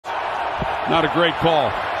Not a great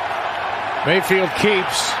call. Mayfield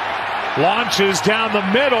keeps, launches down the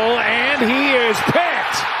middle, and he is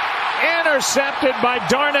picked. Intercepted by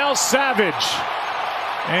Darnell Savage.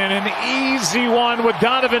 And an easy one with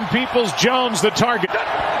Donovan Peoples-Jones, the target.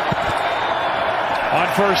 On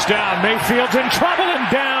first down, Mayfield's in trouble,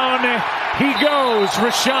 and down he goes,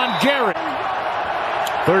 Rashawn Garrett.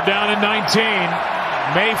 Third down and 19.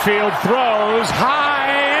 Mayfield throws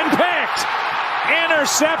high and picked.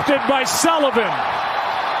 Intercepted by Sullivan.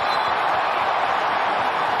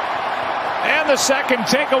 And the second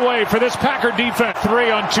takeaway for this Packer defense.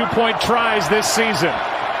 3 on 2-point tries this season.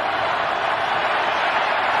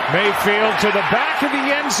 Mayfield to the back of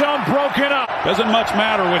the end zone, broken up. Doesn't much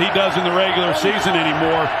matter what he does in the regular season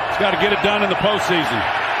anymore. He's got to get it done in the postseason.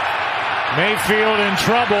 Mayfield in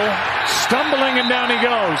trouble, stumbling, and down he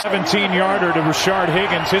goes. 17-yarder to Rashard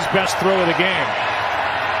Higgins, his best throw of the game.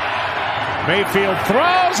 Mayfield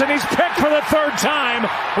throws, and he's picked for the third time,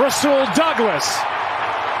 Rasul Douglas.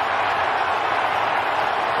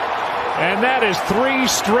 And that is 3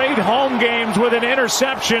 straight home games with an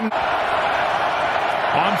interception.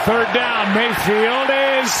 On third down, Mayfield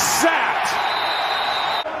is sacked.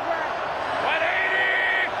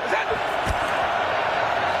 180.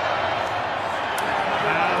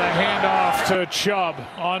 Now the handoff to Chubb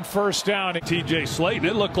on first down. TJ Slayton,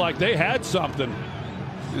 it looked like they had something.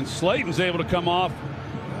 And Slayton's able to come off.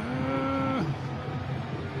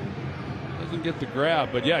 Doesn't get the grab,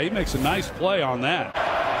 but yeah, he makes a nice play on that.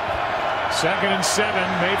 2nd and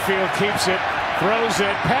 7, Mayfield keeps it. Throws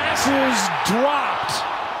it, passes dropped.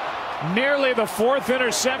 Nearly the 4th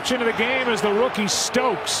interception of the game is the rookie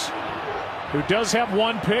Stokes, who does have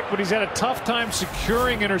 1 pick, but he's had a tough time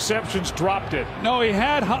securing interceptions, dropped it. No, he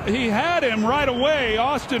had him right away.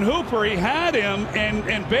 Austin Hooper, he had him,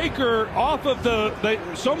 and Baker off of the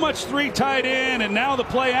so much 3 tight end, and now the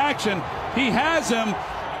play action. He has him,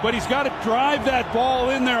 but he's got to drive that ball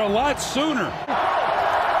in there a lot sooner.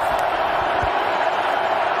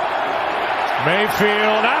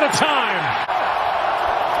 Mayfield out of time.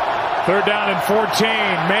 3rd down and 14.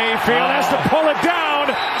 Mayfield has to pull it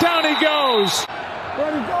down. Down he goes.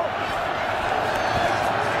 Where'd he go?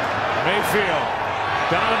 Mayfield.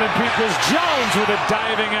 Donovan Peoples-Jones with a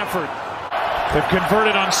diving effort. They've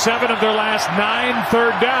converted on 7 of their last 9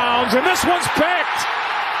 third downs, and this one's picked.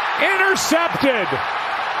 Intercepted.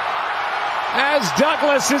 As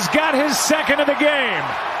Douglas has got his 2nd of the game.